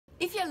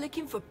If you're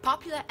looking for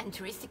popular and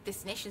touristic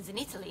destinations in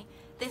Italy,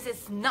 this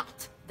is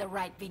not the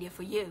right video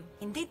for you.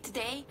 Indeed,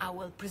 today I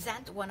will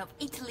present one of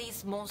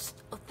Italy's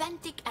most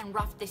authentic and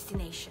rough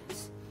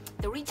destinations,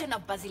 the region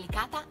of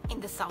Basilicata in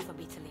the south of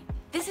Italy.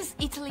 This is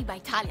Italy by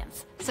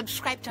Italians.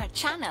 Subscribe to our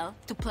channel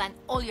to plan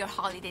all your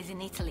holidays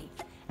in Italy.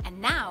 And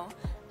now,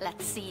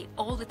 let's see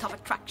all the top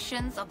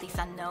attractions of this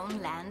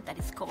unknown land that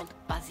is called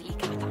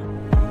Basilicata.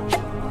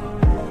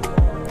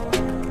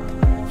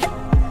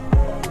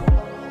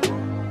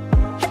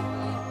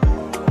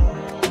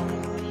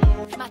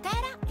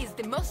 Matera is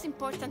the most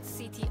important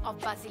city of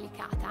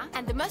Basilicata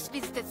and the most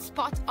visited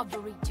spot of the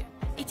region.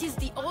 It is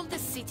the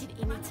oldest city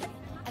in Italy,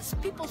 as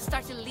people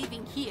started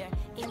living here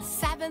in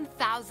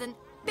 7000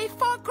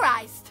 before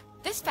Christ.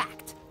 This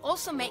fact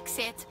also makes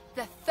it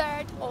the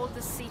third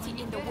oldest city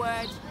in the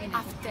world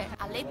after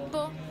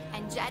Aleppo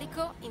and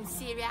Jericho in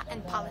Syria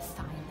and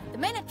Palestine. The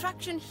main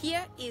attraction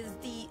here is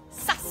the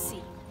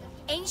Sassi,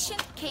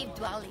 ancient cave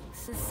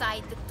dwellings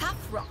inside the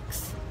tough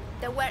rocks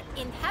that were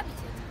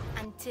inhabited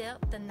until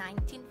the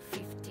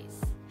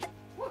 1950s.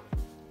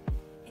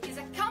 It is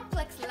a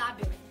complex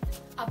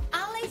labyrinth of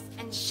alleys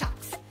and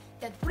shocks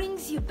that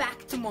brings you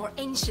back to more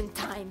ancient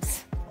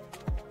times.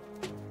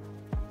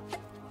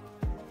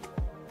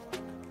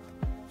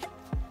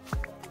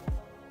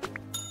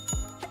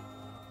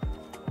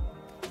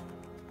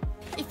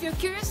 If you're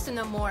curious to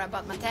know more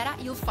about Matera,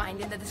 you'll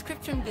find in the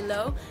description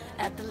below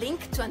the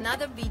link to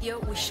another video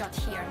we shot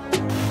here.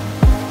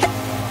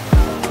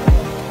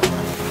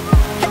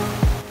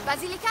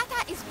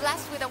 Basilicata is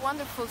blessed with a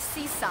wonderful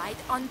seaside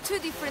on two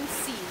different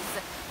seas,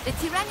 the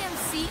Tyrrhenian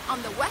Sea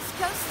on the west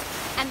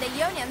coast and the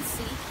Ionian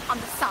Sea on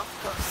the south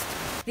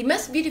coast. The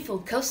most beautiful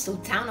coastal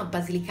town of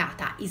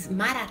Basilicata is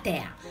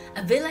Maratea,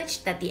 a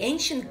village that the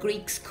ancient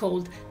Greeks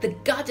called the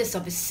goddess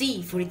of the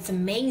sea for its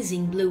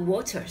amazing blue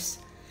waters.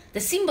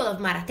 The symbol of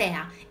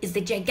Maratea is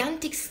the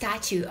gigantic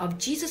statue of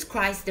Jesus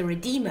Christ the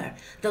Redeemer,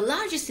 the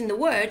largest in the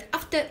world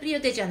after Rio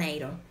de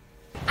Janeiro.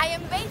 I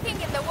am bathing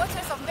in the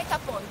waters of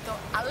Metaponto,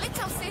 a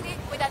little city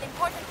with an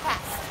important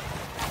past.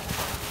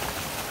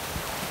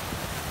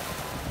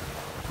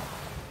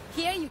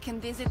 Here you can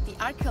visit the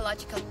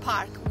archaeological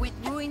park with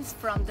ruins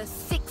from the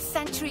 6th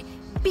century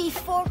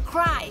before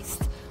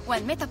Christ,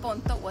 when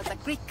Metaponto was a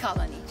Greek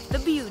colony. The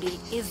beauty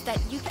is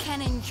that you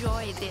can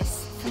enjoy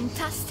these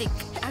fantastic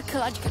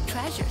archaeological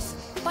treasures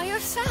by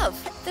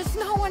yourself. There's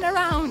no one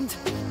around.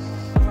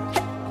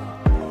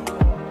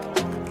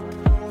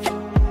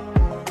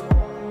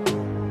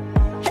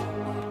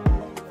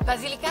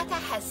 Basilicata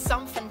has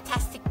some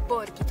fantastic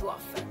borghi to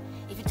offer.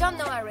 If you don't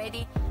know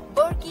already,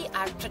 borghi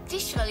are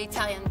traditional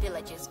Italian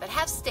villages that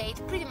have stayed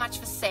pretty much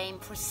the same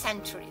for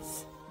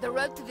centuries. The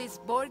road to this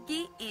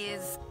borghi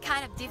is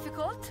kind of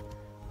difficult,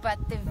 but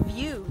the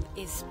view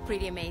is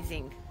pretty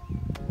amazing.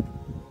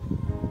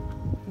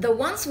 The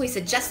ones we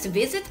suggest to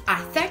visit are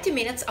 30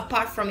 minutes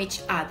apart from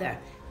each other,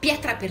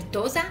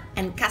 Pietrapertosa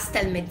and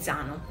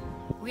Castelmezzano.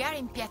 We are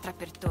in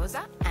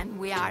Pietrapertosa and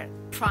we are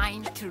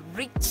trying to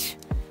reach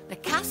the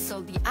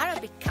castle, the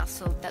Arabic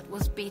castle that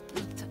was built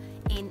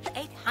in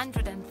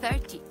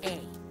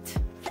 838.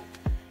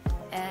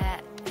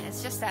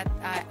 It's just that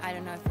I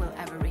don't know if we'll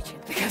ever reach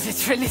it because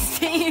it's really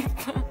steep.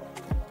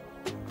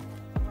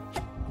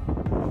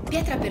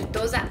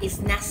 Pietrapertosa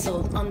is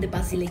nestled on the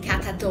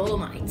Basilicata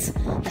Dolomites,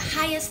 the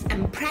highest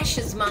and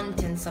precious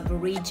mountains of the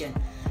region.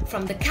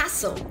 From the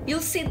castle, you'll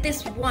see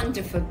this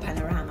wonderful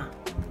panorama.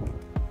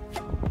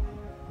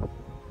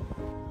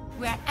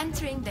 We are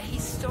entering the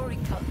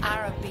historical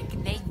Arabic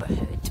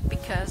neighborhood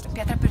because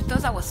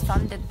Pietrapertosa was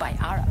founded by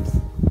Arabs.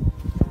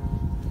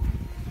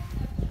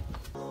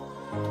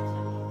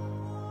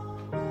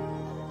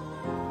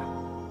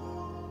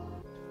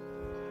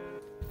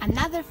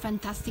 Another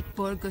fantastic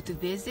borgo to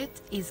visit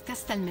is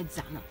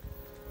Castelmezzano.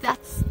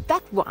 That's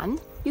that one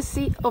you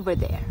see over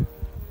there.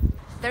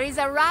 There is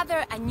a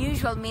rather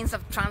unusual means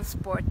of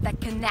transport that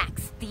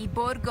connects the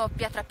Borgo of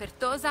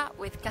Pietrapertosa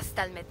with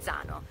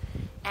Castelmezzano,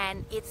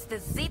 and it's the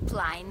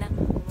Zipline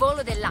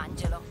Volo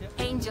dell'Angelo,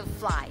 angel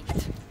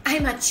flight.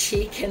 I'm a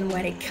chicken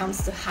when it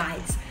comes to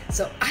heights,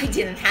 so I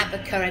didn't have the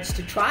courage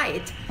to try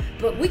it,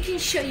 but we can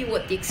show you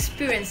what the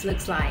experience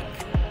looks like.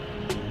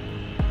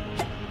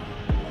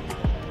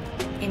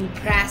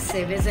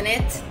 Impressive, isn't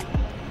it?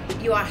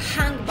 You are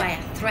hung by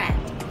a thread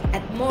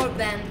at more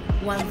than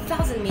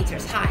 1000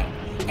 meters high,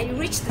 and you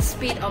reach the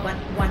speed of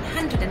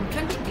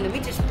 120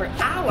 kilometers per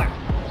hour.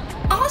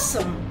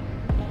 Awesome!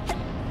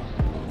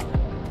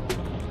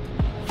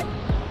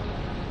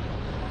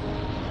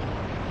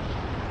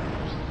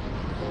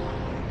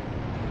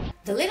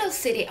 The little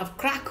city of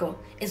Craco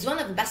is one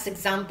of the best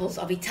examples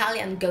of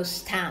Italian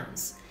ghost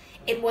towns.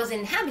 It was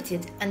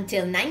inhabited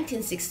until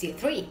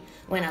 1963,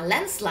 when a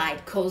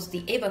landslide caused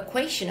the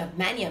evacuation of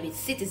many of its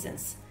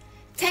citizens.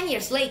 10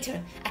 years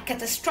later, a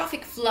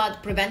catastrophic flood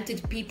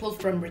prevented people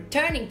from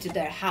returning to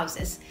their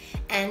houses,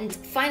 and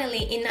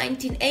finally in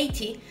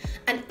 1980,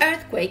 an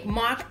earthquake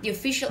marked the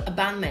official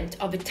abandonment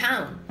of the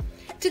town.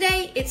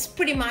 Today, it's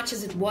pretty much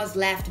as it was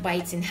left by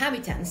its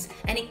inhabitants,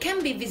 and it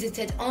can be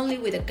visited only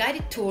with a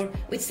guided tour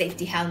with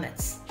safety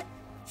helmets.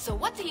 So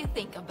what do you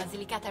think of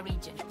Basilicata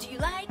region? Do you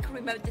like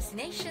remote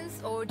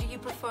destinations or do you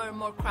prefer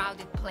more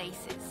crowded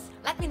places?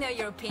 Let me know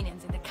your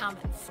opinions in the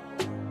comments.